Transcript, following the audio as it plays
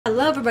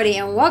Hello everybody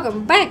and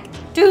welcome back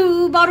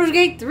to Baldur's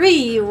Gate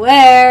 3,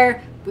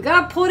 where we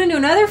got pulled into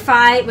another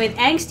fight with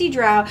angsty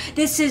drow.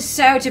 This is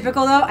so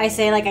typical though. I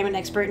say like I'm an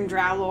expert in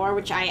drow lore,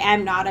 which I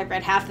am not. I've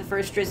read half the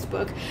first Drizzt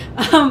book.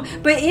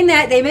 But in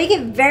that, they make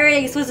it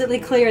very explicitly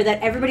clear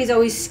that everybody's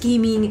always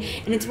scheming,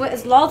 and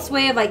it's Lolth's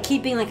way of like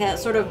keeping like a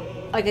sort of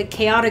like a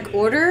chaotic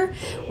order,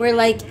 where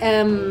like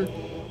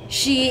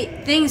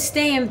things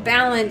stay in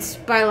balance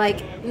by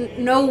like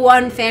no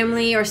one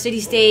family or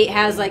city-state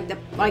has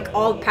like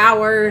all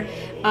power.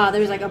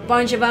 There's like a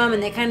bunch of them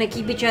and they kind of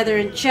keep each other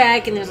in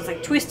check, and there's this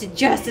like twisted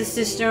justice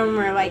system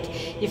where like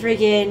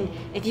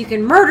if you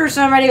can murder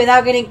somebody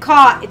without getting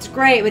caught, it's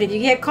great, but if you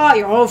get caught,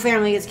 your whole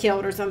family gets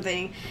killed or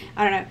something.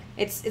 I don't know,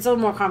 it's a little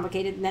more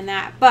complicated than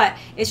that, but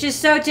it's just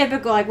so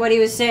typical. Like what he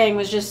was saying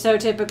was just so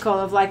typical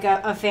of like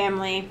a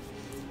family.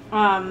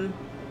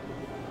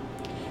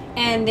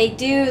 And they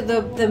do,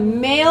 the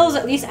males,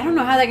 at least, I don't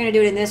know how they're going to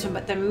do it in this one,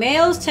 but the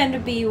males tend to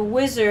be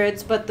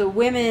wizards, but the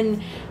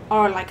women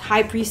are like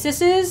high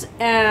priestesses.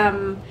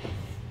 And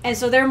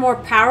so they're more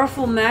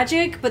powerful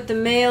magic, but the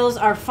males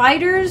are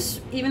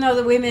fighters, even though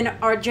the women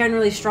are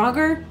generally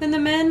stronger than the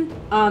men.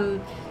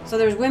 So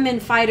there's women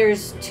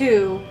fighters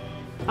too.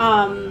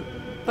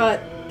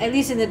 But at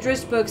least in the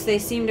Drizzt books, they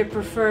seem to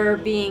prefer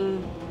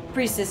being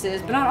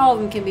priestesses, but not all of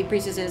them can be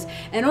priestesses,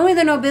 and only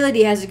the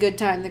nobility has a good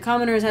time. The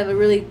commoners have a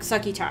really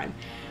sucky time.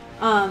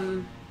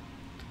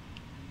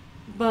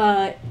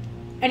 But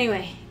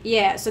anyway,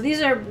 yeah, so these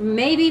are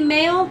maybe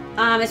male,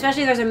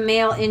 especially if there's a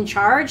male in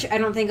charge. I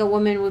don't think a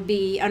woman would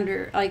be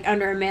under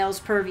a male's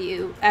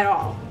purview at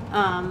all.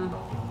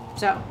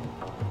 So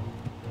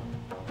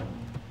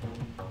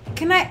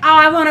can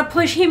I want to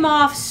push him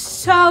off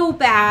so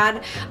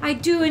bad. I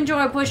do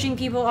enjoy pushing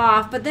people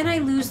off, but then I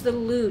lose the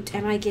loot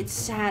and I get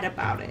sad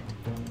about it.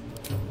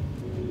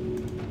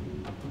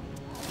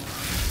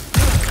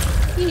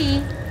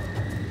 Hee.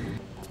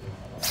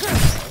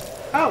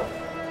 Oh,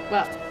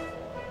 well.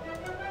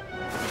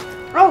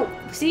 Oh,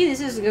 see,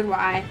 this is a good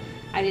why.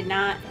 I did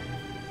not.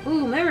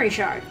 Ooh, memory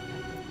shard.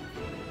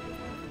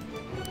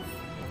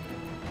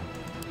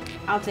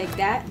 I'll take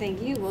that,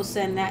 thank you. We'll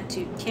send that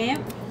to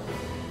camp.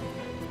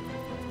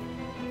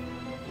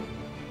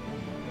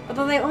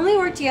 Although they only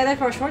worked together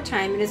for a short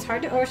time, it is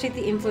hard to overstate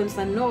the influence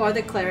Lenore,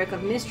 the cleric of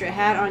Mystra,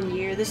 had on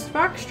Yer the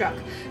Sparkstruck,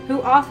 who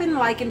often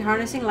likened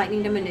harnessing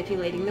lightning to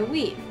manipulating the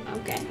weave.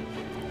 Okay.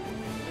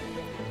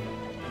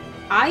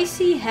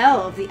 Icy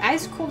Helve, the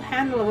ice-cold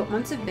handle of what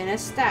once had been a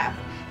staff.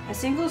 A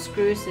single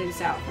screw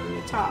sticks out from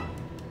the top.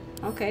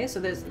 Okay,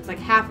 so it's like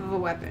half of a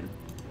weapon.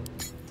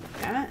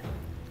 Got it.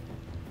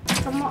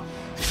 Come on.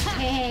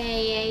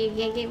 Hey, you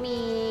can't get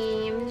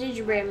me. I'm the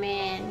gingerbread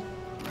man.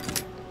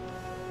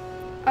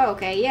 Oh,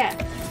 okay, yeah.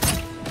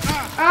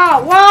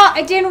 Oh, well,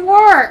 it didn't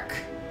work.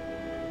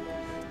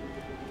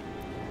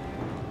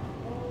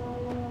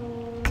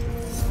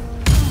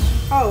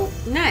 Oh,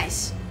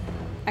 nice.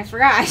 I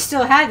forgot I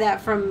still had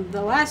that from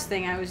the last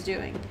thing I was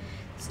doing.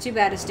 It's too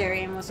bad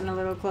Astarion wasn't a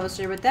little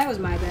closer, but that was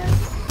my bad.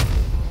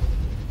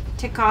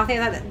 Tikothy,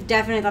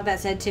 definitely thought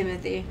that said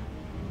Timothy.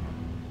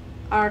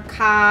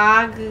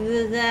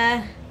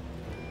 Arcagda.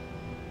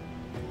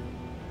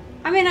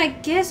 I mean, I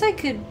guess I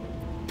could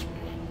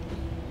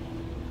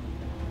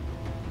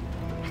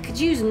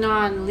use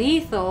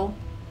non-lethal,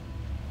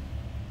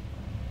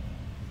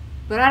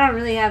 but I don't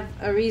really have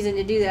a reason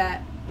to do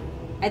that.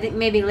 I think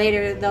maybe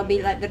later they'll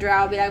be like, the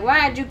drow will be like,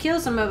 why did you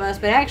kill some of us?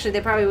 But actually they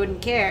probably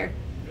wouldn't care.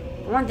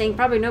 For one thing,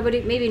 probably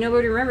maybe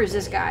nobody remembers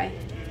this guy.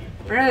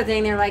 For another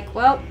thing, they're like,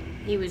 well,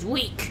 he was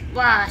weak,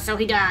 blah, so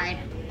he died.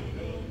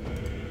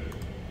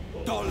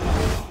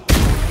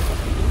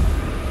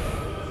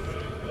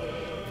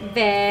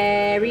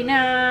 Very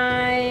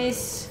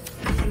nice.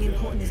 Nothing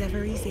important is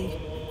ever easy.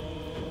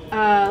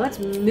 Let's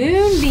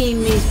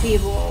moonbeam these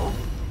people.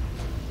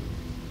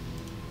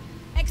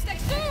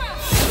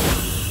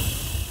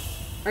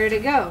 Where did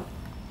it go?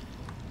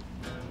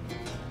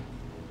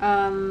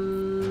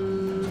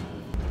 I'm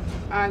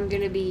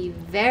gonna be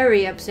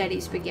very upsetty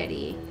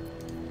spaghetti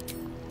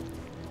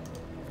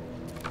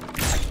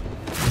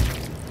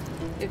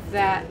if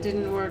that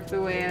didn't work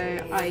the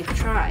way I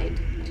tried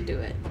to do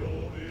it.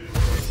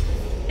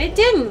 It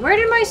didn't! Where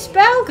did my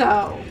spell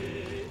go?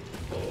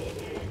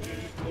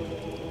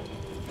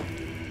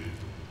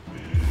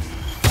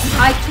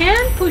 I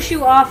can push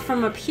you off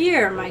from up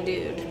here, my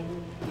dude.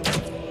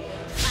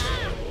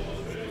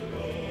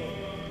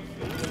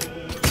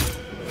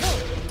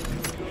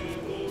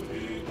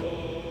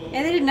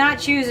 And they did not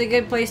choose a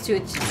good place to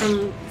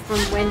from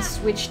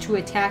which to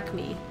attack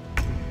me.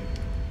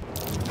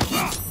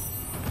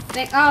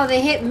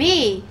 They hit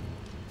me.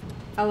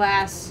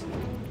 Alas.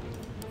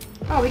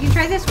 Oh, we can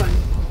try this one.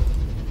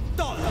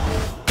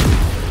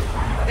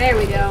 There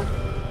we go.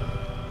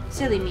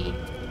 Silly me.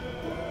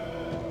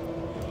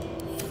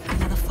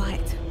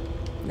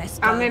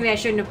 Oh, maybe I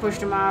shouldn't have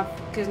pushed him off,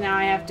 because now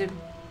I have to...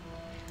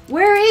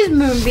 Where is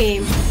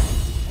Moonbeam?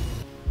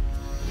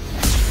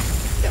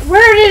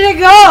 Where did it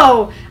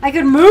go? I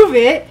could move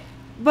it,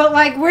 but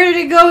like, where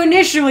did it go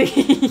initially?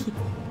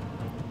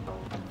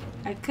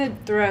 I I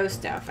could throw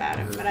stuff at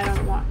him, but I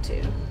don't want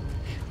to.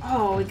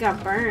 Oh, we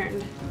got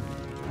burned.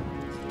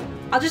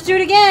 I'll just do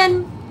it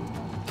again.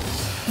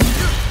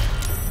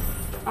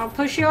 I'll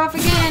push you off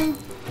again.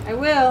 I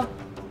will.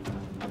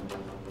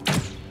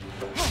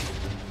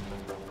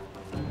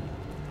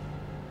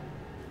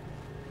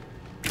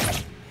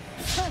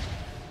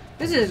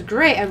 This is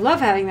great. I love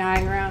having the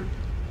high ground.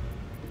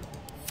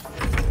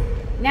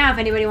 Now, if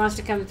anybody wants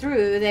to come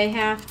through, they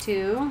have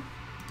to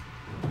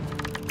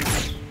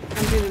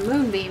come through the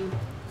moonbeam.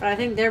 But I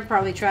think they're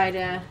probably trying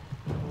to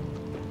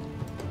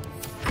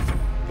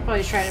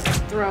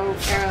throw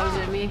arrows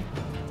at me.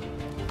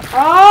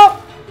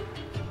 Oh!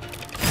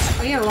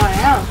 Oh, you have a lot of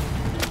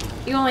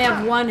health. You only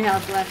have 1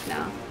 health left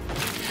now.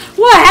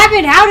 What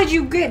happened? How did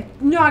you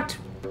get knocked?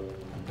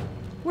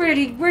 Where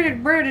did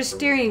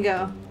Astarion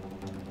go?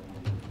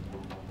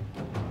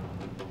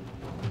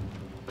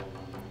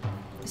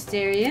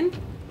 Astarion?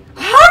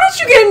 How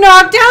did you get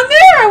knocked down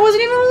there? I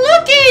wasn't even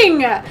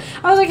looking!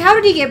 I was like, how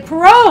did he get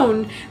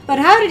prone? But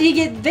how did he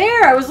get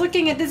there? I was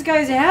looking at this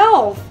guy's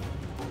health.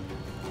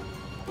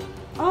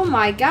 Oh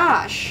my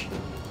gosh.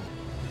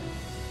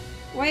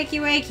 Wakey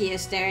wakey,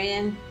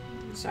 Astarion.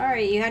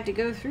 Sorry you had to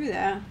go through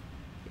that.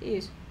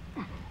 Jeez.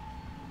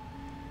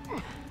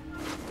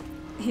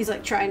 He's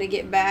like trying to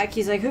get back.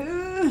 He's like,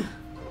 ugh.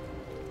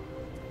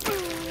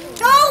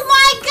 Oh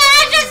my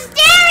gosh,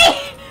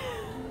 Astarion!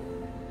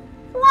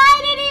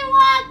 Why did he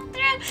walk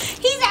through?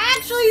 He's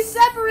actually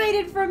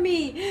separated from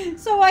me.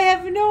 So I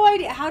have no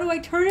idea. How do I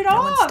turn it off?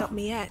 No one stopped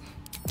me yet.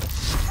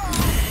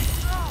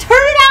 Turn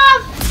it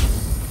off!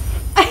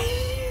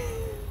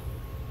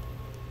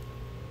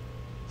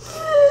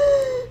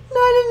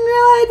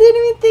 I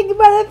didn't even think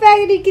about the fact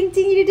that he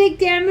continued to take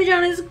damage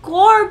on his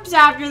corpse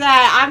after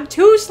that. I'm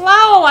too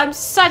slow. I'm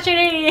such an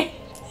idiot.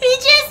 He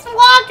just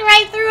walked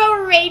right through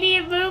a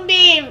radiant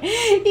moonbeam.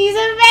 He's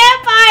a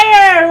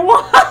vampire.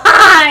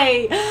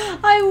 Why?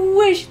 I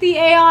wish the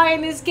AI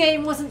in this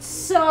game wasn't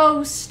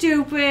so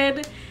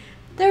stupid.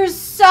 They're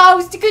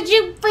so could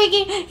you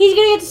freaking he's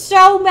gonna get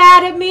so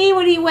mad at me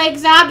when he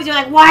wakes up. He's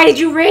like, why did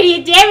you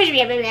radiant damage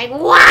me? I'm gonna be like,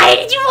 why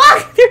did you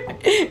walk through?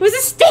 It was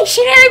a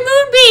stationary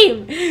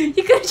moonbeam.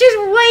 You could have just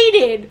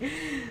waited.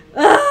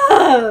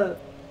 Ugh.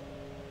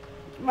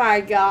 My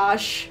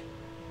gosh.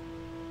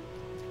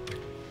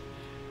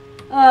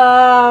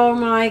 Oh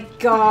my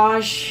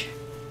gosh.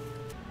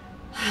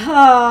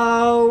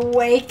 Oh,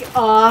 wake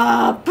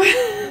up.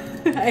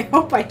 I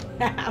hope I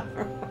have.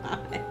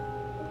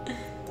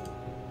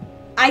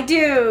 I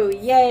do!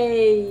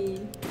 Yay!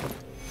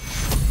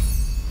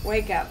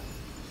 Wake up.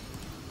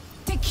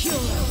 Picure.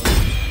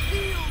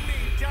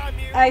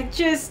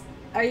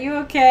 Are you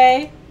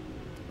okay?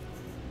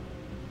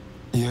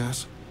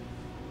 Yes.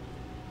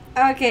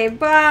 Okay,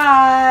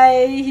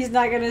 bye! He's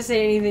not gonna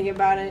say anything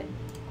about it.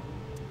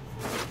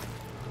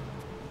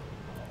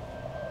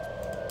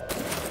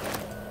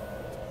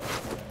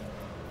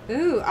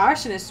 Ooh,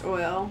 arsonist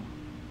oil.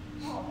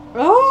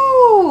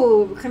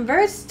 Oh!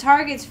 Converts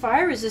targets'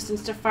 fire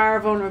resistance to fire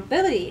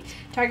vulnerability.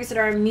 Targets that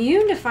are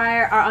immune to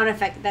fire are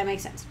unaffected. That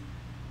makes sense.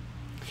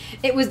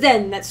 It was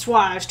then that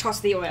Swaj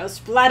tossed the oil,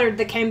 splattered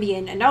the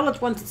cambion, and all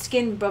at once its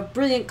skin of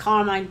brilliant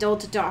carmine dulled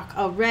to dark,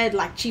 a red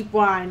like cheap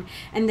wine,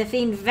 and the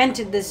fiend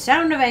vented the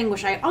sound of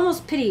anguish I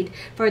almost pitied,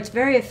 for its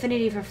very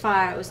affinity for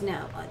fire was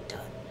now undone.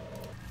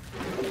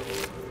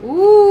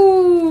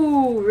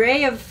 Ooh!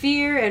 Ray of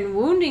Fear and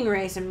Wounding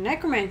Ray, some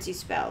necromancy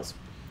spells.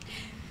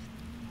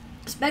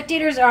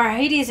 Spectators are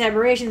hideous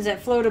aberrations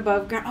that float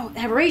above ground. Oh,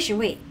 aberration,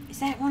 wait. Is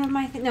that one of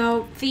my things?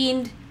 No,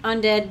 fiend,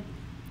 undead,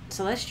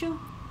 celestial?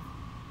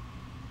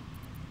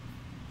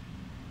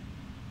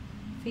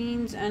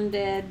 Fiends,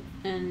 undead,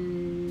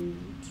 and...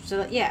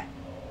 so, yeah.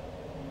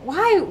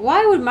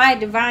 Why would my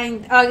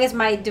divine... oh, I guess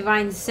my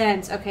divine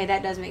sense. Okay,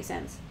 that does make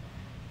sense.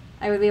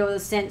 I would be able to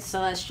sense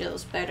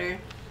celestials better.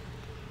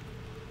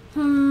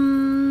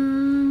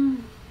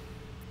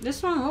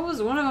 This one, what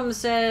was one of them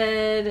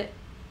said...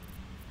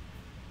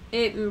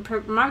 it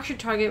marks your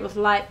target with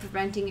light,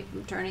 preventing it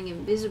from turning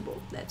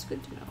invisible. That's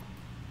good to know.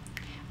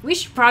 We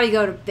should probably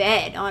go to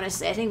bed,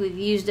 honestly. I think we've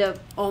used up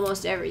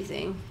almost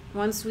everything.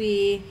 Once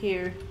we...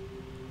 here.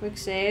 Quick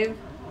save.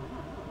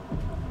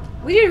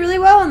 We did really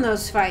well in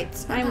those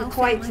fights. I'm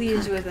quite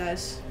pleased with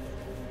us.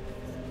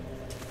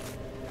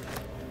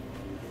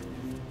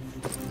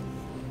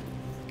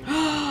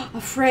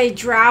 Afraid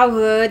Drow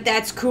Hood.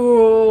 That's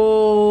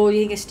cool.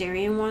 You think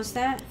Astarion wants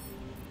that?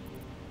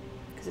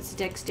 Because it's a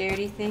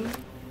dexterity thing.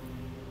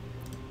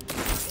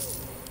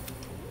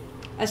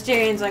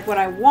 Astarion's like, what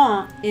I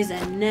want is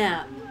a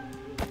nap.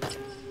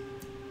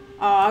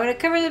 Oh, I'm gonna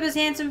cover up his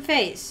handsome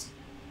face.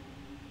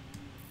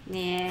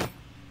 Yeah.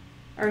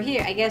 Or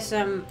here, I guess,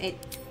 it...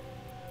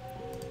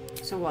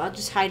 so, well, I'll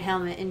just hide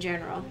helmet in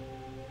general.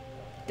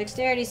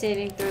 Dexterity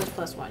saving throws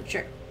 +1,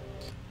 sure.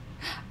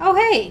 Oh,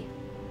 hey!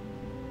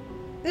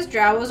 This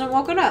drow wasn't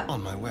woken up.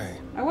 On my way.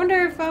 I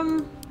wonder if,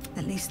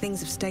 At least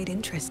things have stayed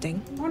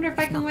interesting. I wonder if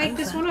I can wake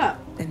this one up.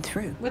 Then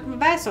through. With my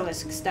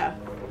basilisk stuff.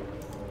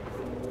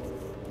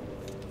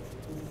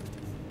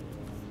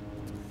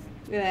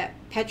 Look at that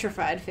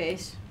petrified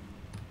face.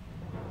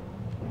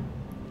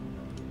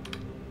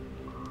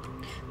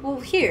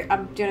 Well, here,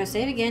 I'm gonna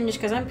say it again just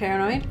because I'm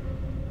paranoid.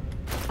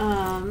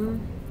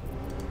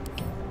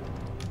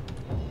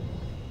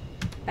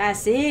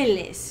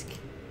 Basilisk.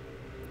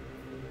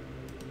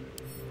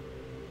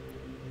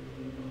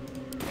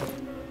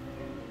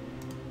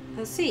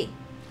 Let's see.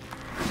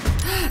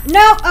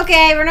 No,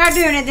 okay, we're not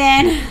doing it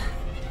then.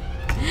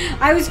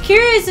 I was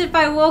curious if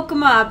I woke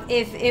them up,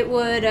 if it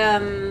would,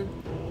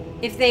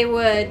 if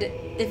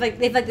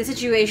the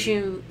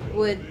situation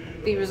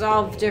would be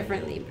resolved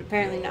differently, but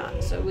apparently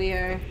not. So we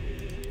are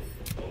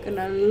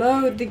gonna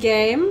load the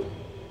game.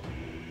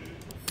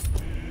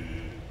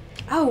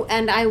 Oh,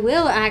 and I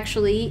will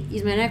actually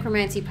use my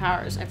necromancy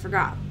powers. I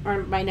forgot.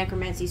 Or my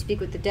necromancy speak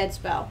with the dead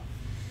spell.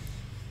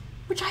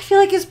 Which I feel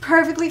like is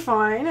perfectly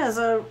fine as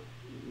a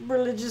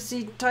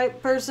religious-y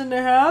type person to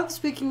have.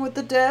 Speaking with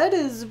the dead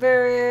is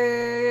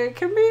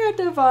can be a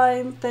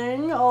divine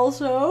thing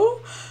also.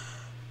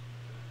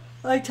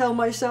 I tell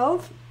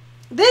myself.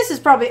 This is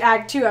probably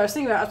Act 2. I was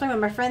talking with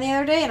my friend the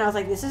other day, and I was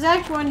like, this is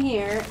Act 1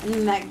 here, and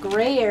then that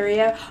gray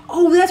area.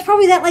 Oh, that's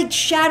probably that, like,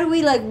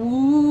 shadowy, like,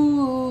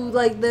 woo,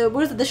 like,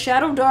 what is it, the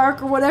Shadow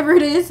Dark, or whatever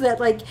it is, that,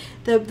 like,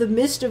 the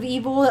mist of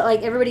evil that,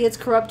 like, everybody gets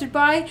corrupted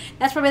by.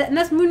 That's probably, and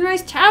that's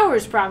Moonrise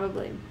Towers,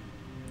 probably.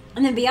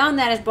 And then beyond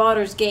that is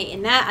Baldur's Gate,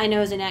 and that I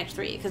know is in Act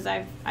 3, because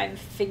I've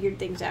figured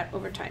things out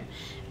over time.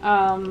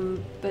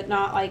 But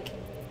not, like,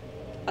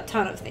 a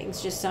ton of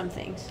things, just some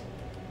things.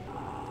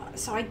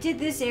 So I did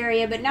this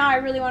area, but now I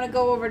really want to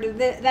go over to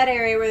that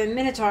area where the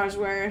Minotaurs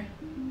were.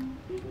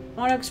 I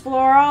want to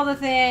explore all the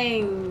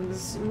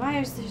things. Why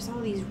is there's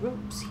all these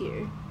ropes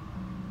here?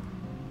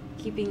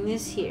 Keeping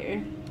this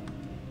here.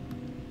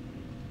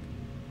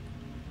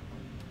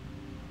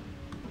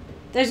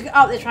 There's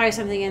probably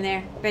something in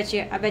there.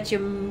 I bet you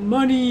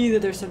money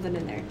that there's something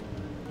in there.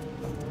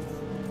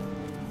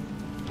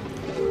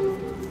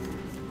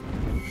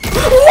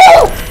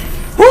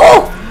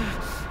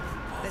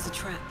 There's a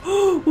trap.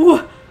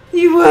 What?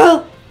 You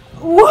will.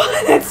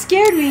 What? That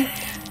scared me.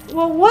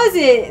 What was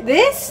it?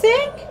 This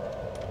thing?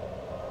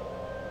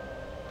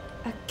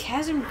 A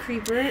chasm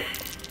creeper?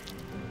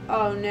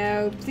 Oh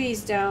no,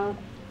 please don't.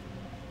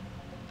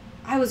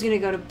 I was gonna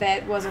go to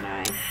bed, wasn't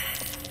I?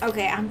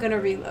 Okay, I'm gonna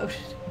reload.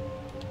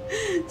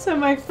 So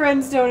my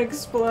friends don't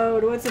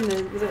explode. What's in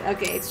the...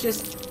 Okay, it's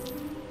just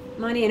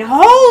money and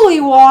holy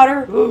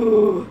water.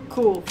 Ooh,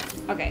 cool.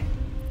 Okay.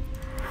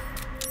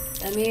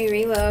 Let me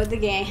reload the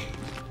game.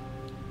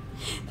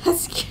 That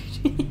scared me.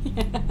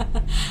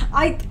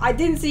 I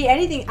didn't see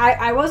anything.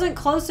 I wasn't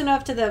close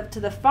enough to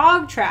the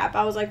fog trap.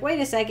 I was like, wait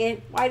a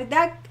second. Why did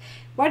that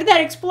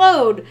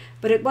explode?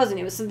 But it wasn't.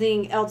 It was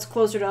something else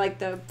closer to like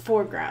the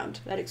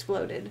foreground that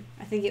exploded.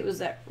 I think it was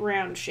that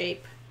round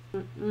shape.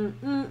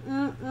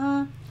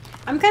 I'm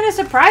kind of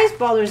surprised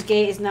Baldur's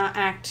Gate is not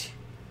Act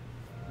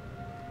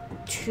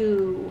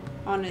 2,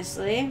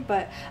 honestly.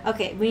 But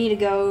okay, we need to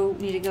go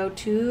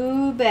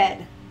to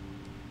bed.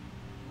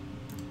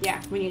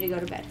 Yeah, we need to go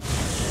to bed.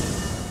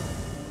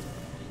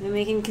 Then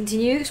we can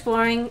continue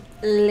exploring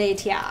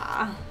later.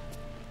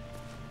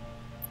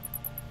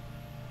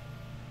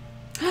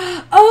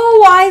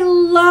 Oh, I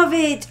love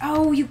it!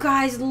 Oh, you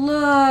guys,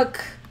 look!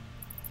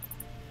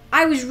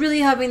 I was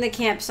really hoping the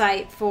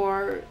campsite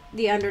for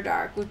the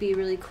Underdark would be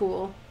really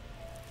cool.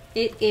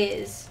 It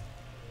is.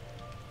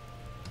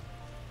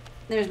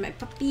 There's my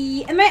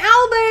puppy and my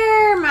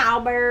owlbear! My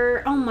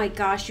owlbear! Oh my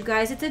gosh, you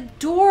guys, it's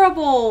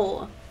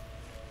adorable!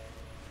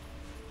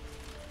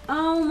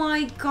 Oh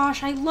my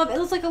gosh, I love it. It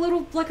looks like a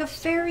little, like a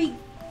fairy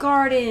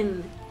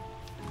garden.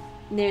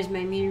 And there's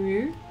my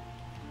mirror.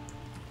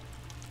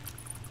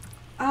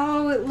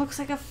 Oh, it looks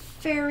like a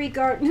fairy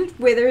garden.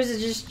 Withers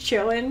is just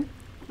chilling.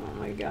 Oh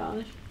my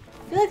gosh.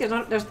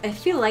 I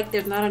feel like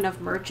there's not enough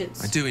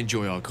merchants. I do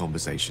enjoy our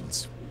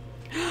conversations.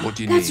 What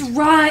do you That's need? That's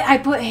right. I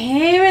put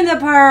him in the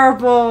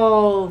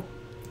purple.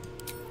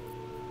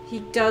 He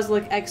does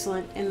look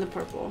excellent in the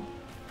purple.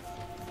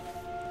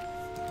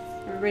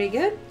 Everybody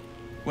good?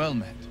 Well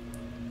met.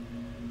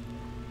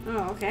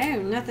 Oh, okay.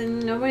 Nothing.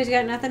 Nobody's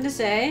got nothing to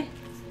say.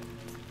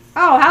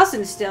 Oh,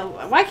 Halsin's still.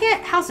 Why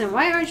can't Halsin?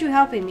 Why aren't you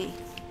helping me?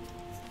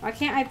 Why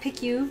can't I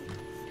pick you?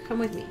 Come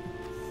with me.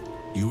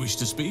 You wish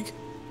to speak?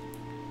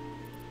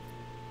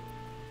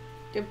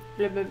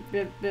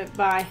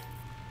 Bye.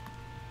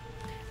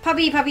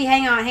 Puppy,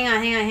 hang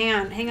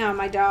on,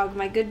 my dog,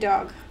 my good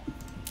dog.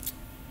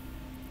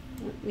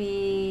 Let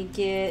me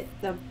get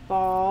the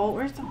ball.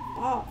 Where's the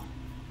ball?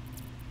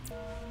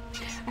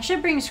 I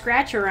should bring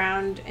Scratch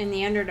around in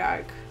the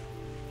Underdark.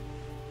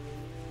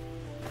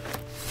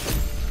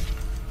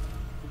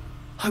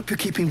 Hope you're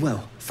keeping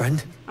well,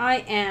 friend. I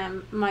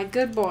am, my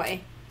good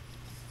boy.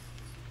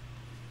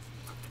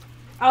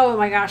 Oh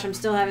my gosh, I'm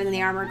still having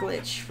the armor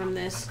glitch from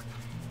this.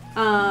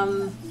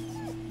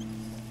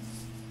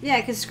 Yeah,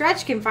 because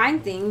Scratch can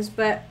find things,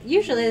 but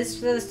usually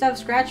the stuff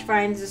Scratch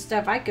finds is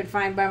stuff I could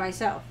find by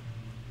myself.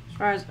 As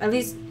far as, at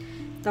least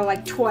the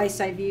like twice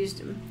I've used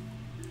him.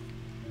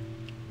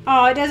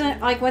 Oh, it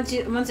doesn't, like once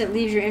it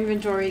leaves your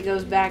inventory, it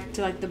goes back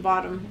to like the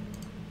bottom.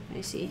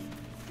 I see.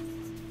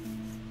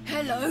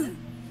 Hello.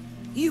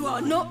 You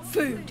are not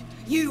food.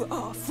 You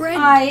are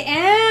friend. I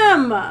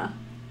am!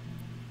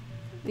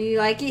 You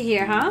like it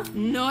here, huh?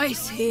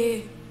 Nice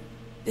here.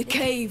 The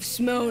caves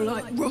smell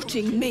like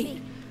rotting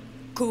meat.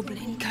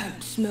 Goblin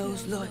coat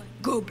smells like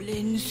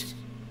goblins.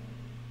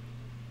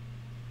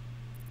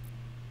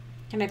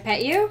 Can I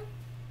pet you?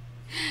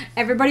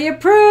 Everybody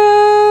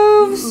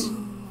approves!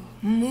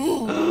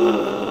 More.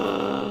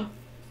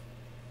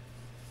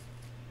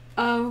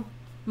 Oh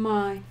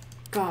my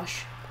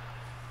gosh.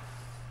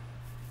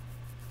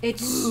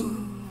 It's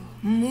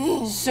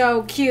More.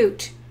 so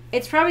cute.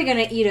 It's probably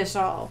gonna eat us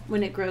all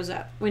when it grows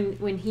up.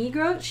 When he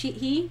grows,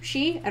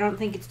 she, I don't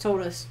think it's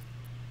told us.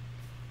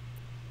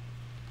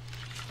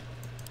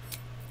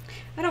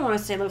 I don't want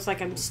to say it looks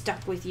like I'm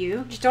stuck with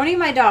you. Just don't eat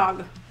my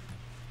dog.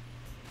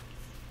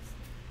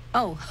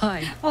 Oh,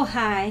 hi. Oh,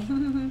 hi.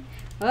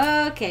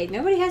 Okay,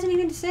 nobody has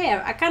anything to say.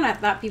 I kind of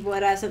thought people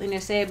would have something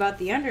to say about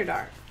the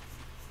Underdark.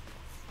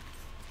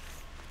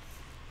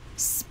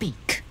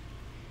 Speak.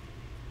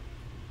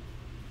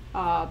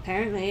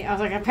 Apparently. I was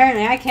like,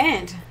 apparently I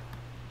can't.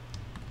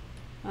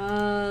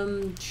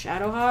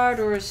 Shadowheart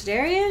or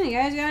Astarion? You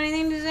guys got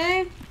anything to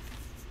say?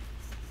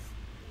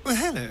 Well,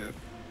 hello.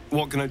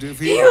 What can I do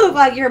for You you? look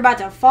like you're about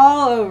to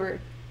fall over.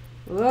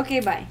 Okay,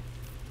 bye.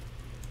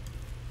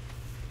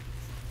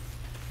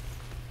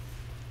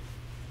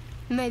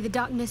 May the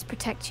darkness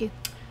protect you.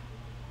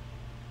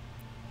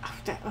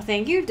 Oh,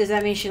 thank you. Does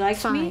that mean she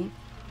likes me? Fine.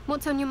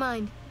 What's on your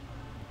mind?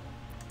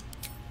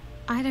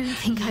 I don't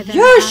think I've ever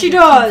Yes, had she a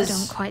does!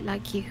 confidant quite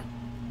like you.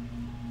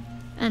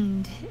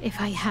 And if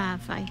I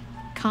have, I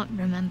can't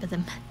remember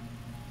them.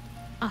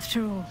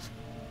 After all,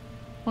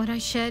 what I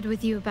shared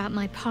with you about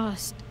my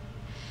past,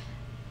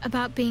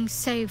 about being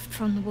saved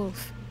from the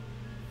wolf,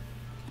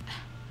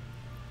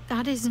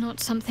 that is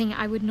not something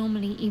I would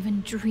normally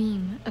even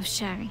dream of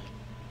sharing.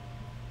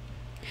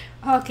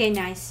 Okay,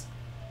 nice.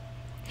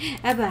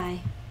 Bye.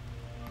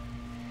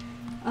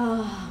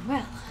 Oh,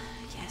 well,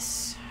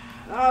 yes.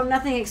 Oh,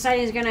 nothing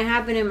exciting is gonna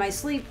happen in my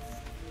sleep.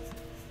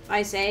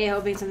 I say,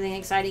 hoping something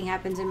exciting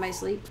happens in my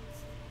sleep.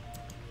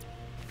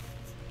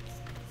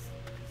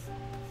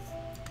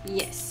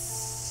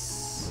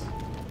 Yes.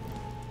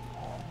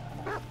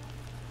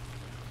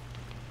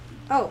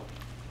 Oh.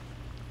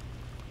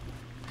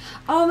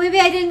 Oh, maybe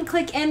I didn't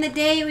click end the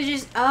day. It was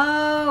just...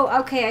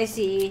 Oh, okay, I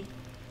see.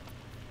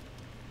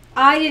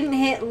 I didn't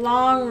hit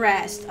long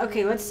rest.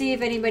 Okay, let's see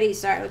if anybody...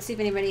 Sorry, let's see if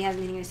anybody has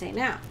anything to say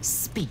now.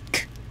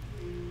 Speak.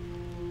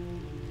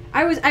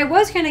 I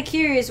was kind of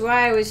curious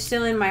why I was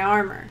still in my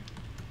armor.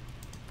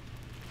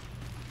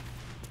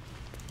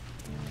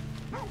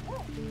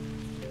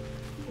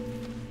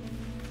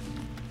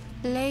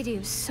 Lady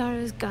of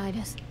Sorrows, guide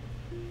us.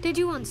 Did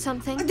you want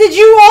something? Did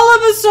you all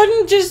of a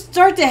sudden just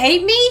start to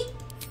hate me?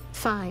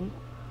 Fine.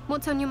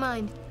 What's on your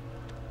mind?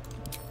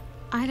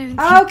 I don't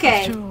think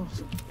Okay. after all.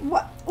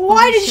 Why what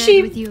I did shared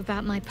she... with you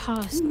about my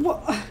past.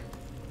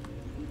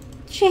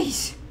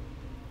 Jeez.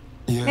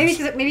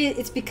 Yes. Maybe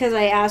it's because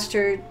I asked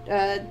her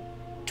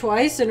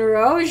twice in a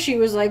row and she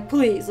was like,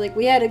 please, like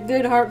we had a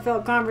good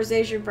heartfelt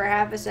conversation for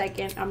half a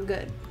second. I'm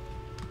good.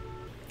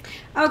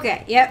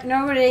 Okay, yep,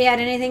 nobody had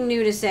anything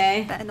new to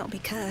say. Better not be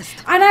cursed.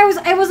 And I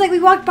was like, we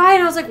walked by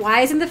and I was like,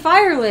 why isn't the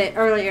fire lit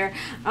earlier?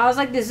 I was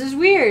like, this is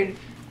weird.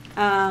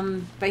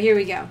 But here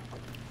we go.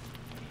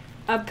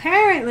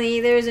 Apparently,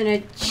 there's an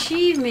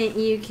achievement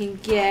you can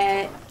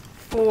get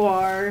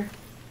for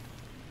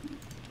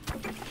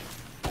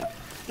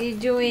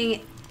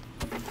doing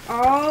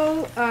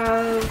all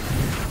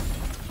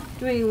of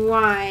doing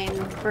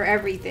wine for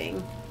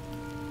everything.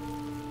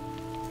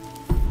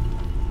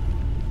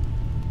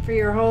 For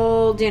your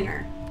whole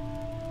dinner.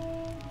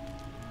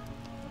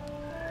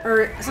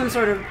 Or some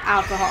sort of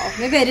alcohol.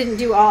 Maybe I didn't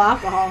do all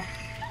alcohol.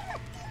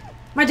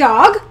 My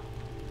dog?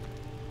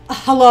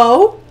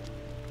 Hello?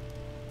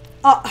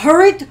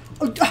 Hurry.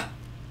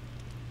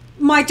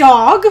 My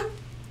dog?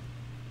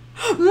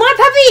 My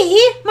puppy?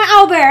 My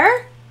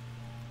owlbear?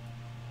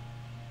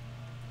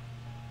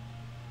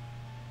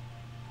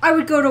 I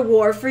would go to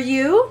war for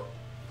you.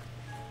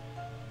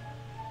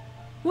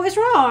 What is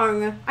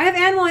wrong? I have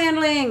animal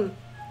handling.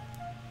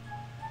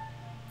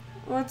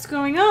 What's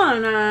going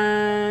on?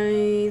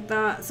 I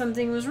thought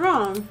something was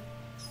wrong.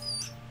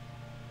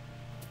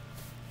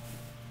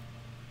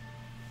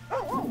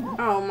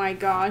 Oh my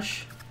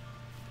gosh.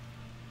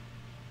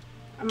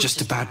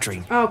 Just a bad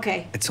dream.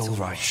 Okay. It's all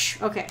right.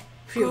 Okay.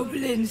 Phew.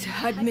 Goblins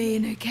had me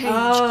in a cage.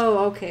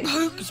 Oh, okay.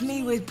 Poked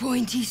me with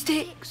pointy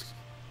sticks.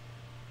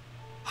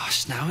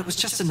 Hush now, it was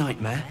just a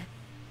nightmare.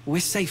 We're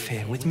safe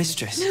here with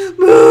Mistress.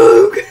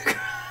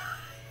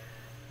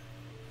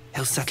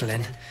 He'll settle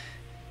in.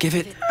 Give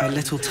it a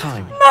little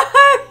time.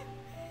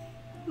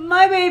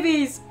 My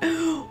babies.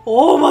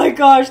 Oh my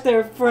gosh,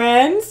 they're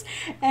friends.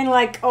 And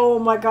like, oh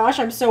my gosh,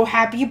 I'm so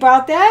happy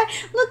about that.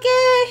 Look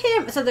at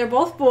him. So they're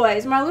both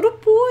boys. My little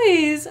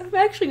boys. I'm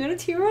actually going to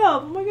tear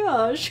up. Oh my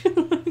gosh.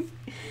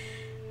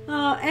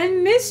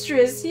 And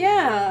Mistress,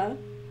 yeah.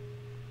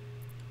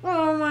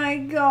 Oh my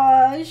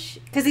gosh.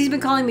 Because he's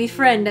been calling me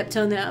friend up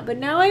till now, but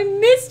now I'm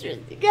mistress,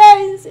 you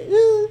guys.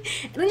 Ooh.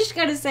 And I just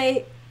gotta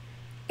say,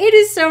 it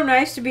is so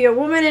nice to be a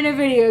woman in a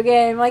video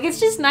game. Like,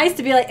 it's just nice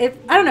to be like,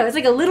 I don't know, it's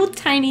like a little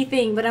tiny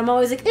thing, but I'm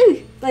always like,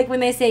 ooh, like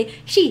when they say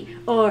she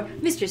or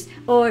mistress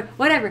or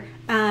whatever.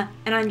 And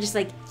I'm just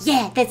like,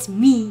 yeah, that's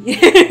me.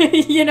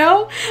 You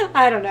know?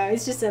 I don't know.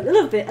 It's just a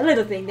little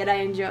thing that I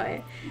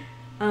enjoy.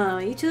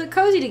 You two look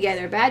cozy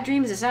together, bad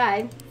dreams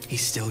aside.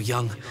 He's still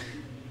young.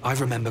 I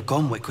remember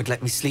Gonwick would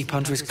let me sleep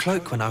under his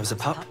cloak when I was a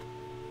pup.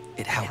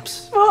 It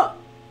helps. Oh,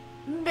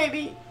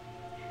 baby.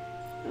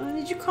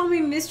 Did you call me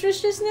mistress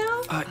just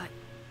now?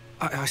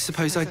 I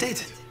suppose I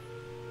did.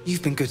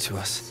 You've been good to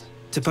us.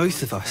 To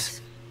both of us.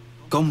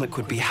 Gonwick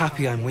would be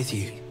happy I'm with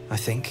you, I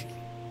think.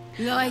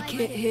 Like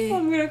it here.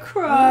 I'm gonna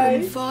cry.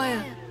 On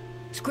fire.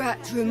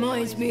 Scratch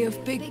reminds me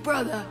of Big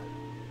Brother.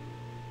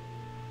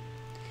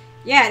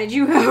 Yeah, did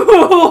you...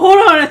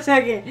 Hold on a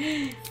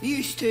second.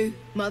 Used to.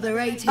 Mother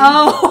ate him.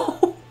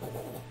 Oh.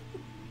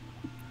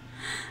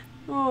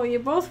 Oh, you're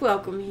both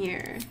welcome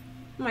here.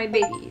 My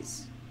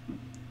babies.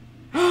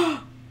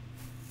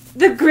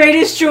 The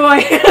greatest joy.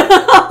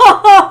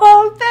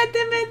 Oh, pet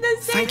them at the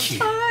same Thank you.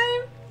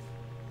 time.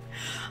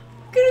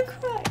 I'm gonna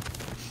cry.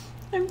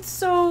 I'm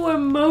so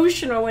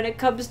emotional when it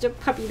comes to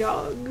puppy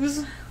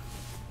dogs.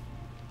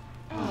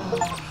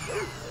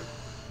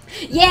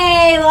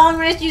 Yay! Long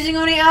rest using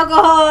only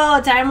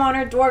alcohol.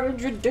 Time-honored dwarven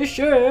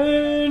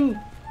tradition.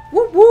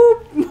 Whoop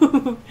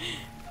whoop.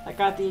 I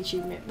got the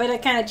achievement, but I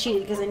kind of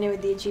cheated because I knew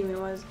what the achievement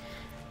was.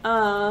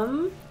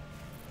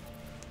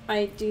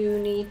 I do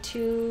need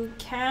to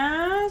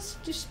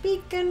cast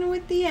Speaking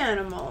with the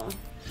Animal.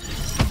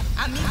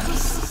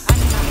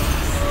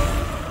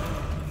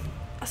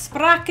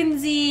 Sprachen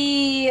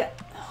Sie...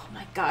 Oh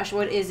my gosh,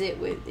 what is it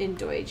in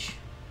Deutsch?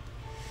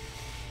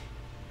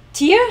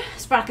 Tier?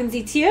 Sprachen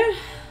Sie Tier?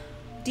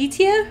 Die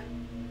Tier?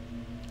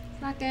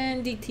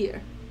 Sprachen die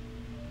Tier.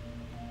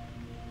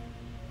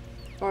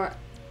 Or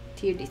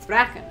Tier die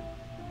Sprachen.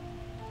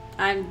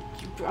 I'm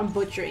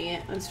butchering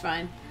it, that's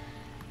fine.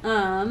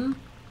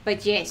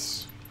 But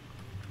yes,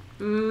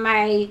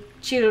 my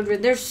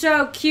children, they're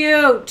so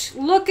cute.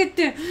 Look at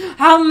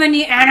how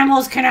many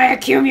animals can I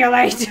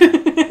accumulate?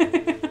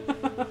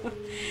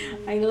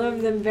 I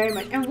love them very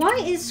much. And why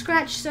is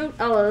Scratch so,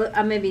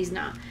 maybe he's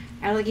not.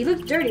 I was like, he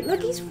looks dirty.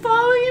 Look, he's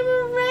following him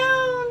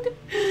around.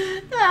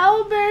 The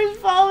owlbear's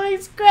following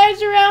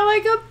Scratch around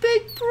like a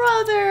big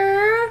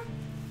brother.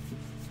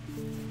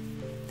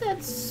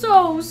 That's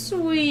so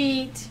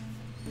sweet.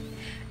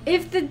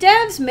 If the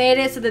devs made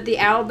it so that the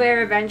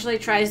owlbear eventually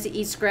tries to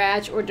eat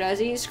Scratch or does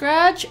eat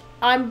Scratch,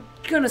 I'm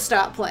gonna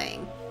stop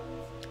playing.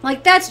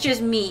 Like, that's just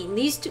mean.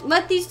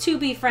 Let these two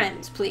be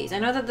friends, please. I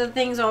know that the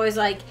thing's always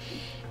like,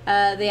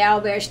 the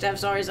owlbear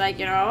stuff's always like,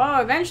 you know,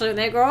 oh, eventually when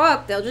they grow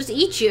up, they'll just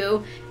eat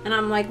you. And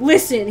I'm like,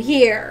 listen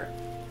here.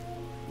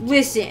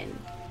 Listen.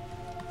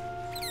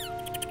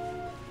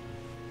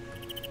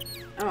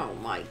 Oh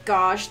my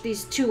gosh,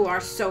 these two are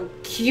so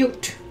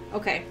cute.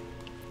 Okay.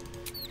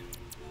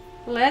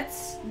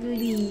 Let's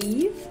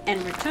leave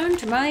and return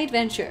to my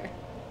adventure.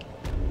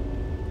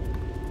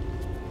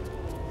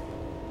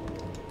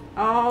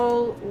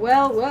 All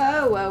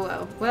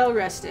well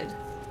rested.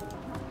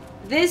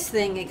 This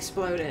thing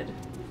exploded.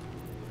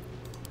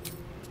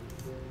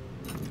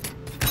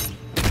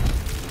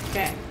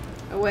 Okay,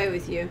 away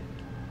with you.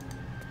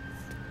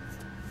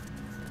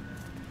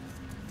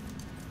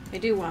 I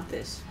do want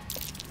this.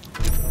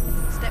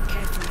 Step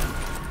carefully.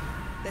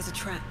 There's a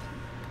trap.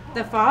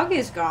 The fog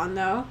is gone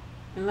though.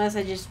 Unless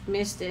I just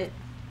missed it.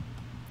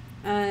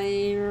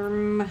 Is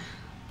there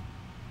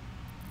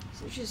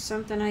just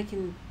something I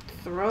can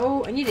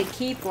throw? I need to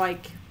keep,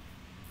 like,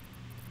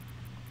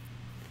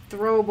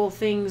 throwable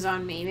things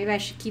on me. Maybe I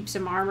should keep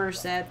some armor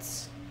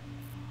sets.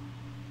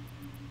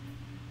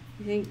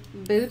 You think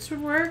boots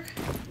would work?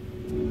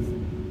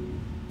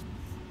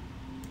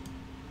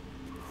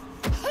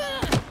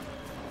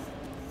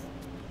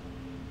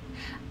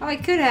 Oh, I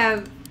could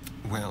have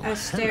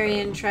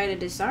Astarion try to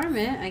disarm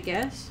it, I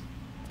guess.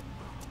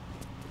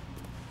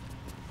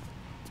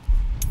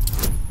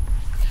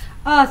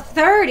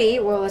 30?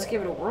 Well, let's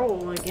give it a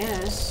roll, I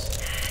guess.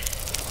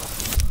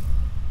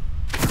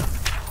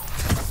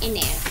 In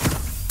there.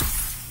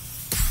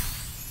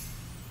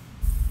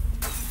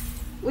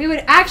 We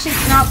would actually,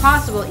 it's not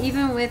possible,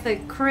 even with a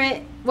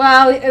crit.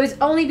 Well, it would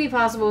only be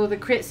possible with a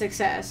crit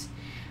success.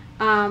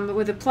 But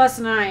with a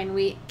 +9,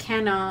 we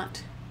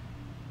cannot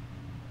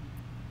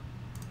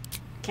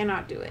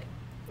do it.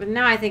 But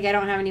now I think I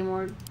don't have any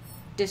more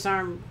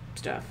disarm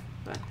stuff.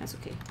 But that's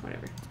okay,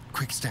 whatever.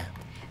 Quick stab.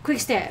 Quick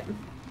stab.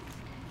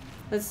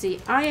 Let's see.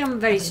 I am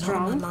very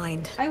strong.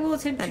 Mind. I will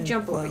attempt to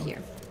jump over here.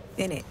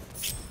 In it.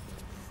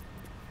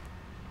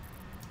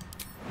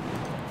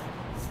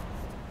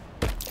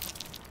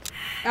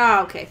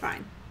 Oh, okay,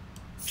 fine.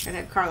 Gonna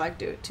have Karlak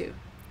do it too.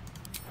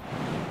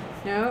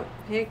 No,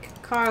 pick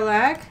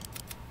Karlak.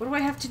 What do I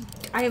have to?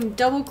 I am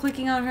double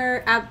clicking on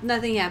her.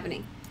 Nothing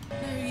happening.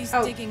 No use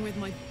digging with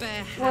my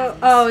bare hands. Well,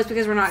 oh, it's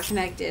because we're not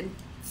connected.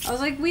 I was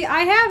like,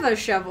 I have a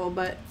shovel,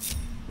 but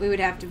we would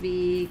have to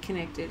be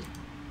connected.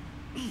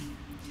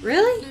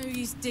 Really? No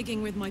use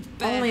digging with my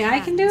bare Only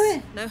I can do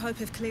hands. it? No hope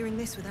of clearing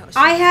this without a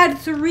shovel. I had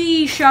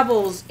 3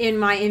 shovels in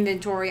my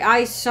inventory.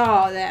 I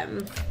saw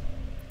them.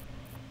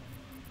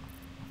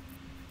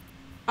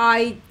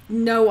 I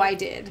know I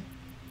did.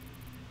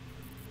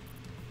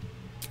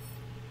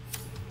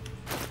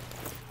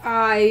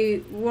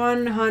 I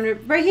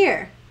 100... Right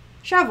here.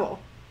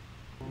 Shovel.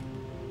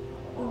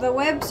 The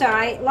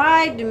website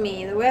lied to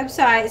me. The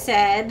website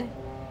said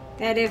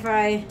that if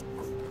I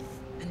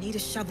need a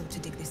shovel to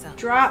dig this up.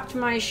 dropped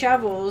my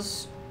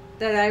shovels,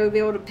 that I would be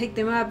able to pick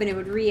them up and it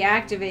would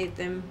reactivate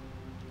them.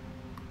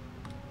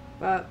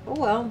 But, oh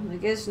well, I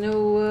guess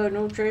no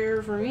no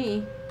treasure for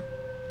me.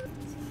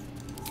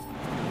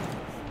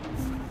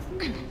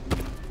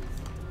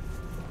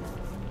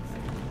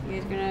 You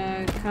guys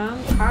gonna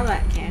come?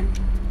 Carlac can.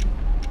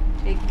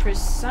 Take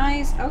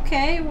precise...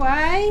 Okay,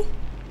 why?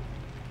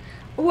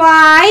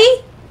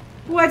 Why?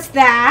 What's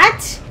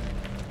that?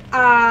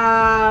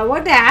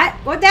 What'd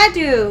that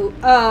do?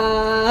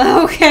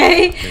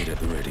 Okay. Made at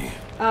the ready.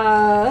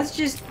 Let's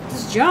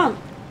jump.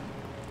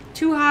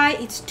 Too high.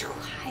 It's too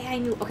high. I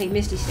knew. Okay,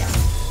 Misty Step.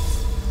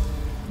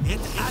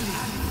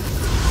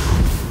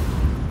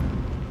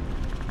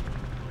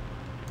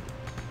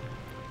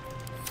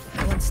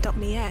 No one stopped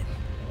me yet.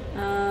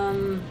 I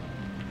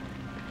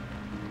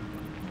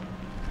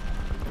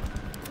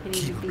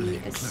need to be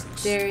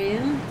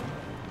Astarion.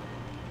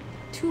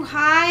 Too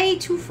high,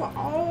 too far.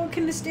 Oh,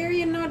 can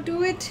Astarion not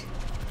do it?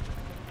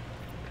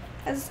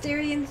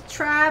 Astarion's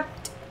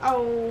trapped.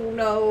 Oh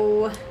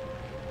no.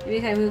 Maybe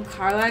if I move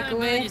Carlac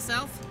away.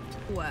 Yourself?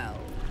 Well,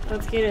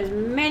 Let's get as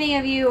many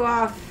of you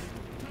off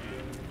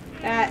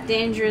that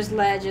dangerous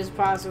ledge as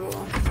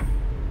possible.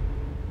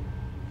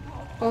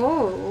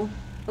 Oh,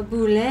 a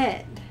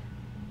boulette.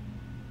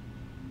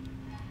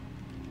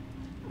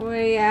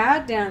 Way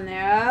out down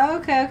there.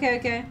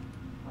 Okay.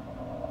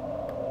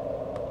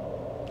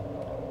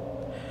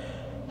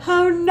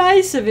 How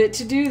nice of it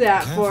to do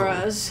that for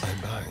us. I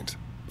bite.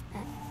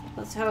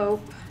 Let's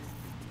hope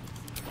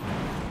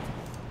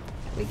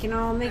we can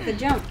all make the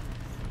jump.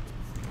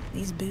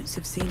 these boots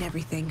have seen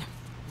everything.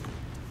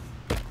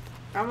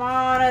 Come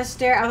on,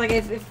 Astarion. I was like,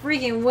 if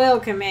freaking Will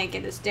can make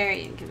it,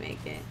 Astarion can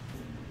make it.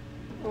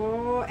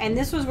 Oh, and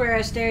this was where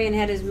Astarion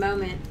had his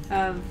moment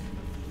of...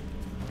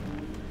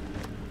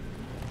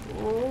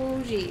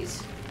 Oh,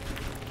 jeez.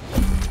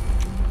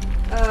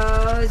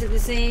 Oh, is it the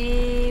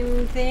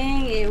same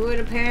thing? It would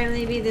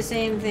apparently be the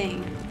same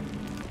thing.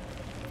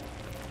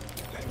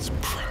 Let's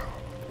prowl.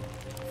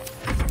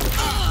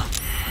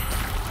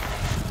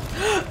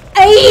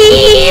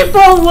 Hey,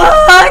 but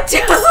what?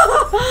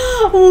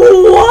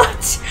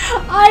 What?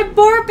 I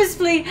put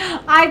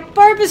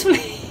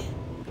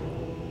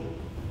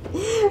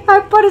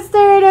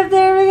Astarion up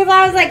there because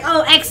I was like,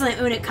 oh,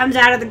 excellent. When it comes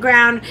out of the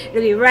ground,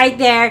 it'll be right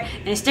there,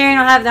 and Astarion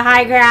will have the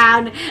high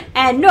ground.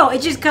 And no,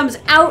 it just comes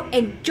out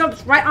and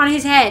jumps right on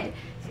his head.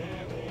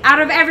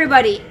 Out of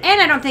everybody.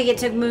 And I don't think it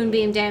took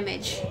moonbeam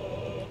damage.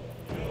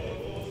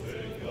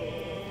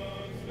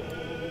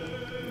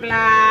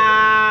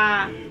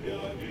 Blah.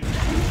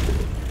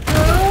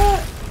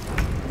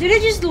 Did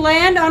it just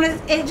land on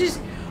it just...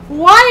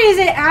 Why is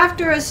it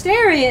after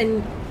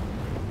Astarion?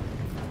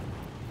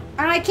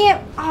 And I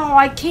can't... Oh,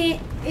 I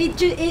can't...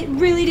 It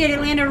really did.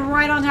 It landed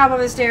right on top of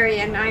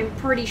Astarion. I'm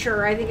pretty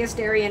sure. I think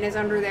Astarion is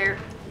under there.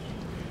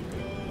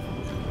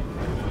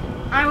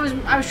 I was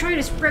trying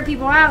to spread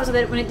people out so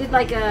that when it did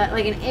like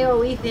an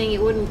AoE thing,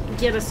 it wouldn't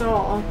get us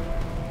all.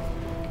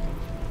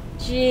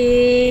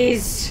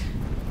 Jeez.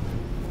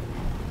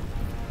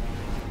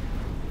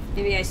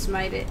 Maybe I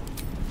smite it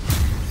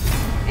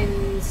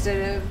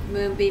instead of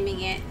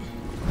moonbeaming it.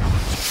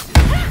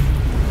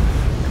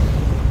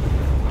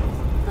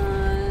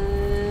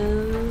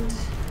 And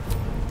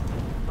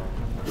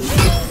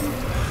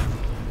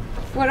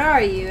what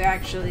are you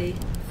actually?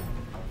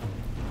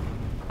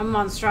 A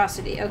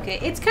monstrosity. Okay,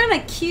 it's kind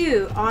of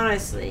cute,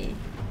 honestly.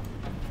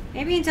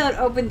 Maybe until it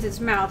opens its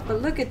mouth.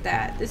 But look at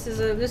that. This is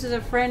a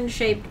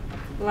friend-shaped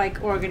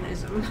like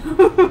organism.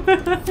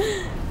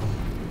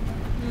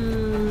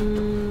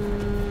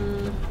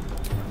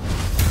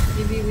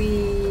 Maybe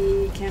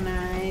we can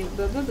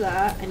blah blah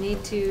blah. I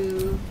need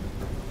to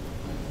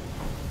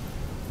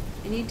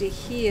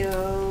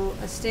heal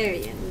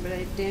Astarion, but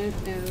I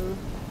don't know.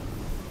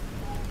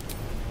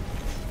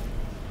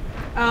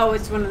 Oh,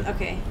 it's one of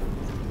okay.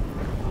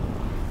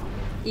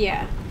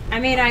 Yeah. I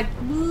mean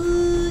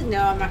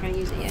no, I'm not gonna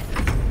use it yet.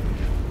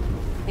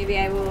 Maybe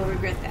I will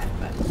regret that,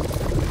 but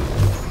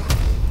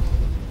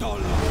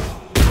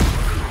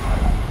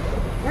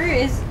where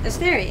is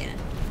Astarion?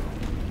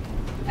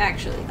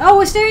 Actually.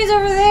 Oh, Astarion's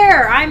over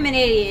there! I'm an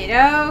idiot.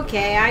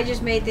 Okay, I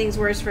just made things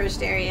worse for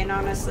Astarion,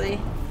 honestly.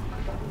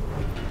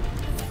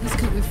 Let's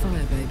cook with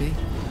fire, baby.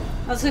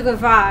 Let's cook with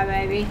fire,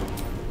 baby.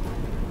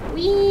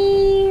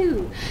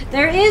 Wee!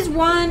 There is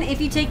one, if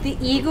you take the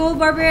Eagle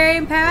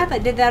Barbarian path, I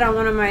did that on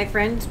one of my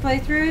friend's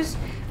playthroughs,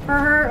 for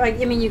her.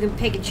 Like, I mean, you can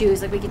pick and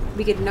choose. Like,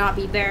 we could not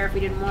be bear if we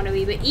didn't want to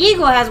be. But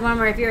eagle has one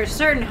where if you're a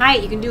certain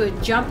height, you can do a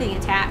jumping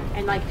attack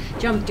and like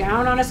jump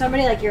down onto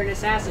somebody like you're an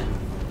assassin,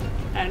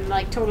 and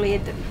like totally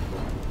hit them.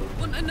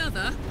 Want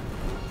another?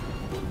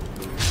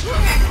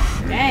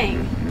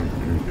 Dang.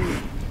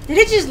 Did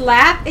it just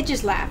laugh? It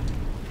just laughed.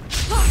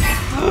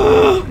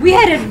 We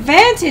had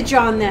advantage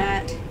on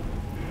that.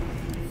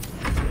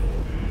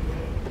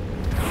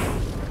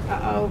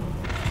 Uh-oh.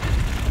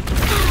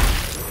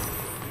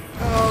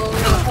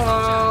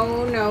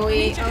 Oh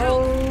no-y.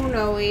 Oh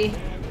no-y.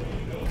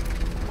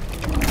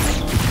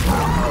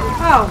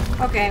 Oh,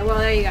 okay, well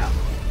there you go.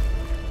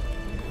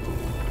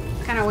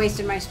 Kinda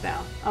wasted my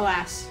spell,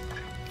 alas.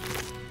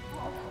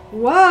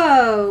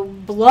 Whoa!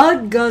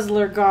 Blood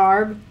guzzler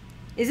garb.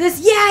 Is this?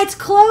 Yeah, it's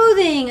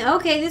clothing!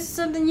 Okay, this is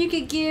something you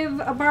could give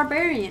a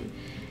barbarian.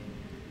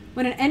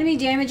 When an enemy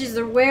damages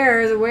the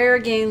wearer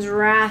gains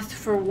wrath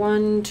for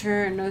 1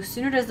 turn. No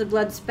sooner does the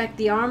blood speck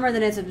the armor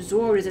than it's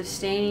absorbed as if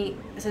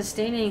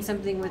sustaining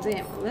something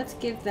within. Well, let's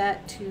give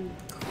that to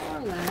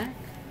Karlak.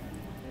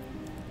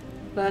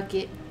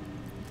 Bucket.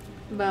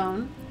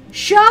 Bone.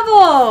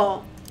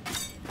 Shovel!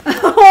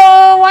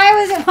 Oh,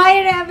 why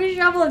did it have a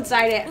shovel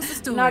inside it? What's the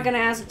story? I'm not gonna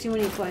ask too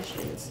many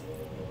questions.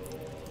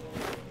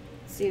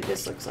 Let's see what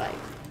this looks like.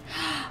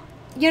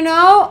 You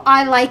know,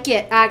 I like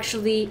it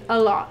actually a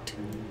lot.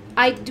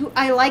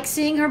 I like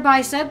seeing her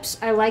biceps.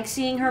 I like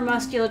seeing her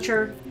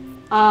musculature.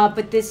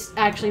 But this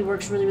actually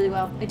works really, really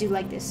well. I do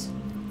like this.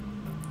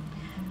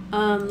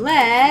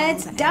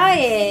 Let's dye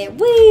it.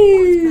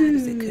 Woo!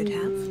 As it could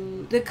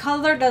have. The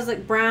color does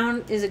look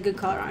brown is a good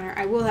color on her.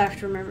 I will have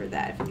to remember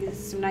that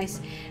because some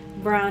nice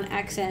brown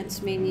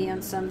accents maybe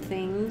on some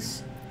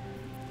things.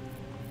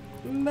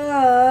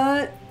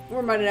 But where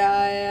am I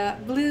dye?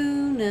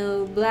 Blue,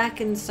 no, black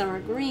and summer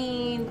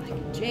green, black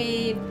and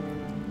jade.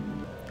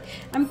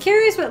 I'm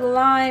curious what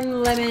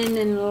lime, lemon,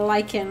 and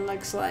lichen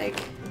looks like.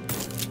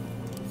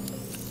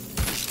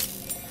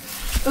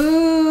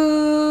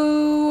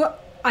 Ooh,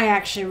 I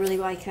actually really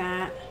like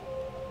that.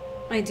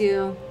 I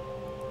do.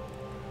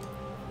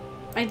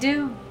 I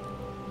do.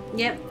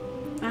 Yep,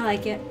 I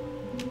like it.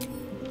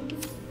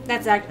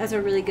 That's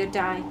a really good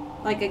dye.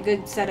 Like a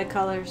good set of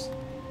colors.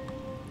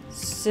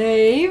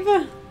 Save.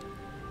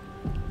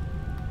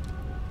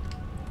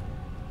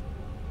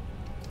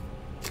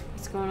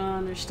 What's going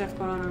on? There's stuff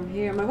going on over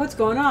here. I'm like, what's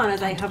going on?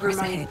 As I hover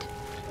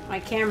my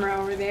camera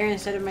over there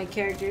instead of my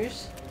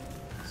characters.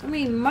 So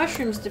many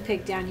mushrooms to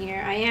pick down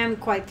here. I am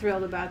quite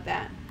thrilled about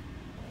that.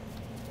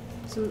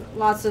 Some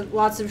lots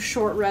of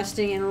short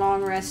resting and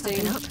long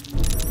resting.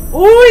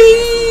 Oi!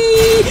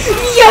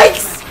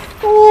 Yikes!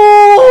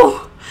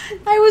 Oh!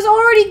 I was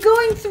already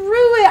going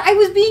through it. I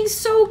was being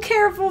so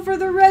careful for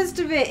the rest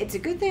of it. It's a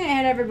good thing I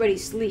had everybody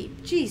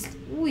sleep. Jeez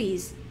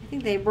Louise. I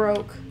think they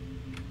broke.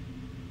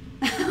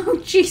 Oh,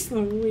 jeez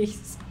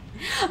Louise.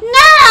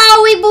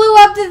 No! We blew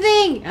up the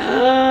thing!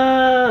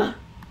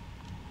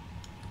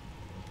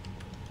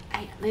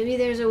 Maybe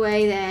there's a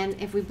way then,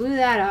 if we blew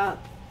that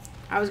up,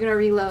 I was going to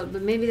reload,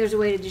 but maybe there's a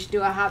way to just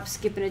do a hop,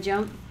 skip, and a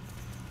jump.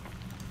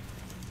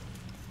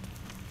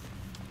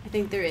 I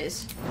think there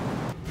is.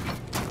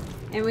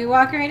 And we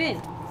walk right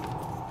in.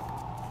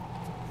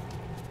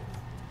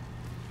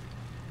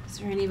 Is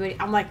there anybody?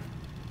 I'm like,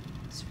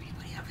 is there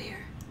anybody up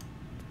here?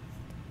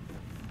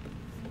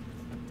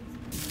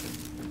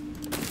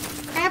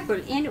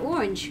 Apple and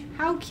orange.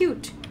 How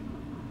cute.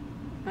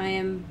 I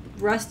am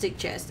rustic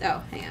chest.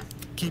 Oh, hang on.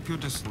 Keep your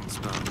distance,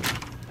 darling.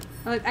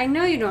 Look, I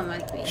know you don't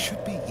like me.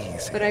 Should be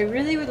easy. But I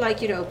really would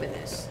like you to open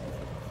this.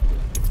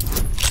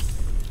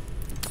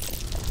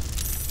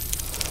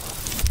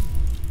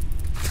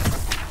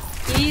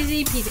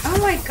 Easy peasy. Oh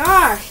my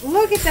gosh,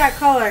 look at that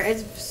color.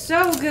 It's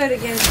so good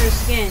against her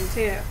skin,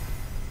 too.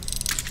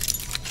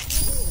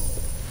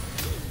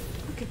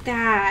 Look at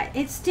that.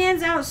 It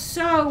stands out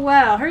so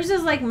well. Hers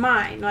is like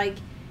mine. Like,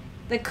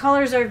 the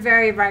colors are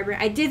very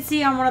vibrant. I did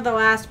see on one of the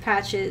last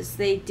patches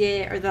they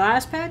did, or the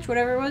last patch,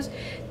 whatever it was,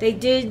 they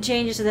did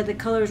change it so that the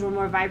colors were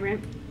more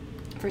vibrant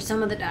for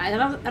some of the dyes.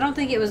 I don't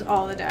think it was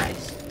all the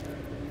dyes.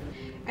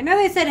 I know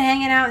they said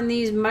hanging out in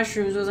these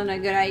mushrooms wasn't a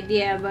good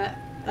idea, but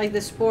like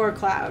the spore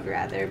cloud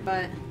rather,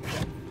 but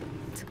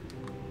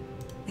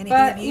you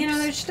know,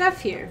 there's stuff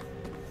here.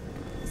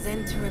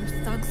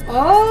 Zentrum thugs.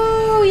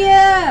 Oh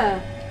yeah.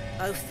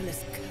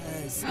 Oathless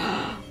curs.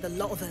 The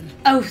lot of them.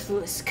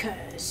 Oathless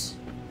curs.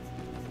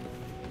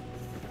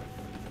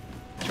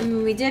 I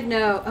mean, we did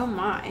know. Oh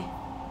my.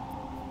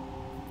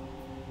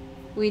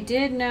 We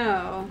did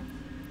know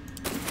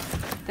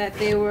that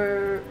they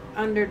were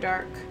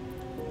Underdark.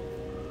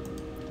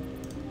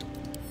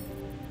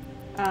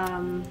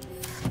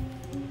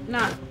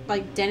 Not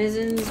like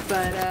denizens,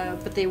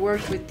 but they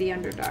worked with the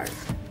Underdark.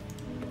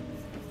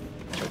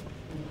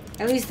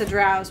 At least the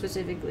Drow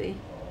specifically.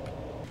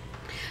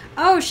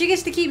 Oh, she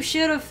gets to keep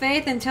Shield of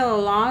Faith until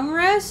a long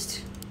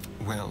rest?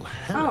 Well,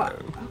 hello.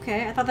 Oh,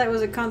 okay. I thought that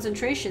was a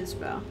concentration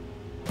spell.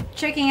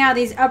 checking out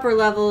these upper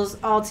levels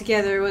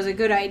altogether was a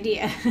good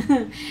idea.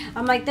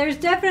 I'm like, there's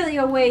definitely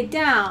a way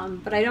down,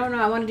 but I don't know.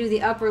 I want to do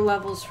the upper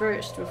levels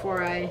first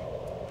before I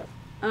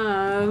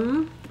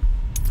move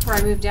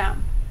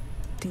down.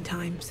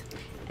 Times.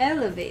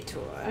 Elevator.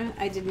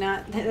 I did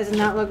not. That does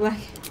not look like.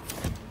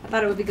 I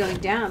thought it would be going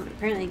down, but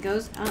apparently it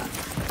goes up.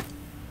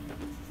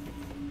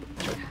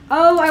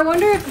 Oh, I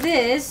wonder if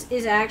this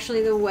is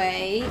actually the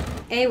way,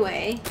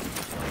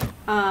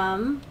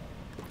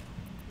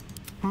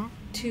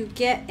 to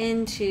get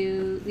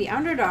into the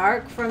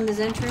Underdark from the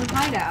Zentrum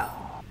hideout.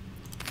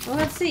 Well,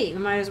 let's see. We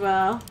might as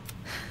well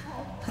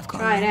I've got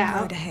try a it long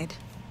out. road ahead.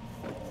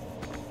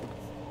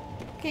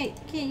 Can't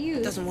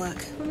use. Doesn't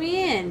work. Put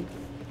me in.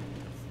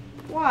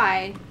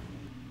 Why?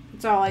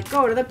 It's all like,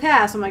 go to the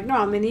pass. I'm like, no,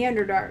 I'm in the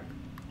Underdark.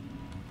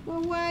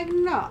 Well, why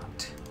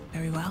not?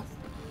 Very well.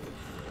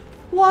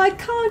 Why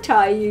can't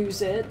I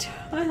use it?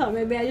 I thought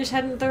maybe I just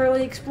hadn't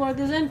thoroughly explored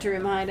the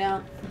Zentrum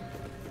hideout.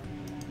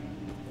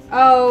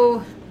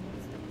 Oh.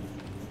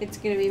 It's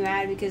gonna be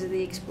mad because of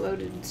the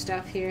exploded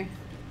stuff here.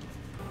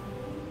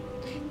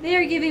 They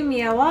are giving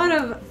me a lot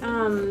of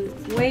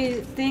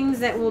things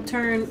that will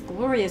turn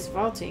glorious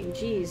vaulting.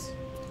 Jeez.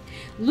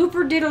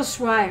 Looperdiddle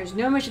Swires,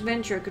 gnomish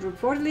adventurer, could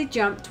reportedly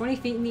jump 20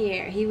 feet in the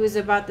air. He was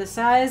about the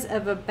size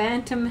of a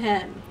bantam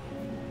hen.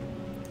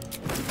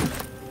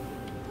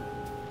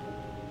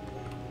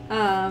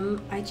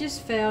 I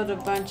just failed a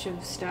bunch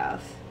of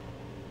stuff.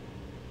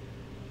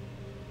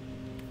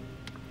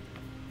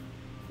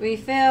 We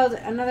failed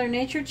another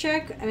nature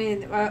check. I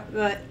mean,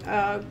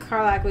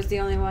 Karlak was the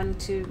only one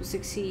to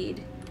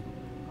succeed.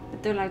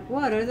 But they're like,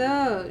 what are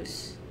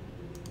those?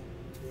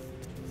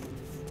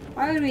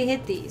 Why would we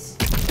hit these?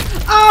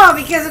 Oh,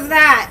 because of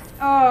that!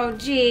 Oh,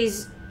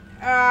 jeez.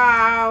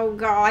 Oh,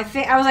 God.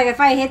 I was like, if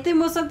I hit them,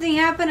 will something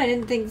happen? I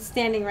didn't think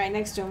standing right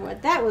next to him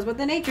would. That was what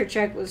the nature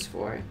check was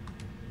for.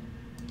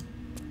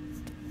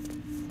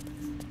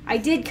 I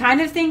did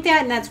kind of think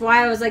that, and that's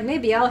why I was like,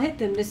 maybe I'll hit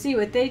them to see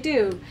what they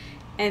do.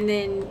 And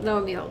then, lo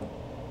and behold.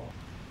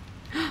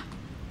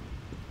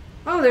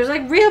 Oh, there's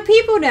like real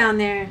people down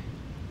there.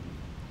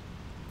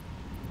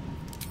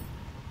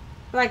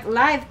 Like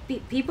live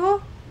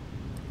people?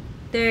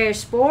 They're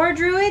spore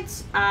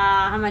druids?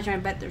 How much I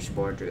bet they're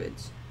spore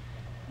druids?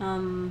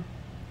 Of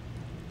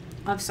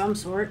some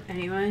sort,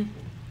 anyway.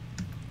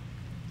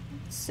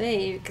 Let's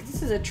see, because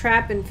this is a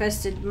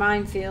trap-infested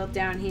minefield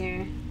down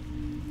here.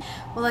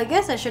 Well, I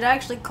guess I should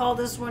actually call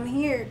this one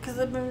here, because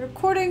I've been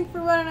recording for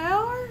about an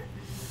hour?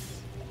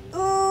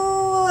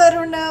 Oh, I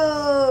don't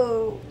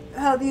know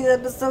how these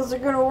episodes are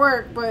going to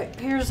work, but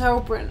here's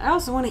hoping. I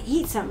also want to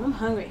eat something. I'm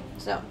hungry.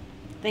 So,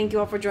 thank you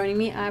all for joining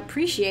me. I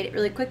appreciate it.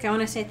 Really quick, I want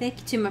to say thank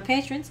you to my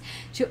patrons,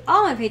 to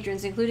all my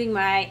patrons, including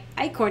my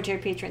Icorn tier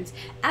patrons,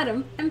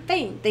 Adam and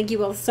Fane. Thank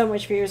you all so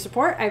much for your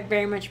support. I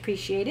very much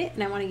appreciate it.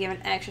 And I want to give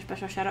an extra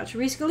special shout out to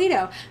Reese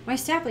Galito, my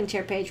Sapling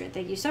tier patron.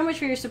 Thank you so much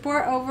for your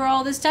support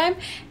overall this time.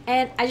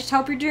 And I just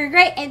hope you're doing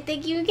great. And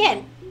thank you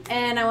again.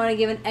 And I want to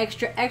give an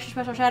extra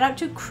special shout out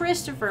to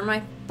Christopher,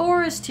 my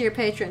Forest tier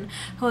patron,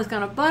 who has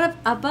gone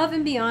above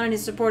and beyond in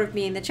his support of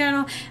me and the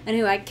channel, and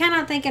who I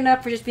cannot thank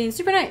enough for just being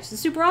super nice and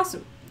super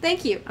awesome.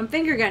 Thank you. I'm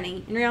finger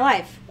gunning in real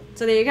life.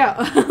 So there you go.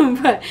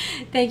 But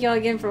thank you all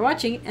again for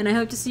watching, and I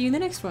hope to see you in the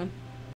next one.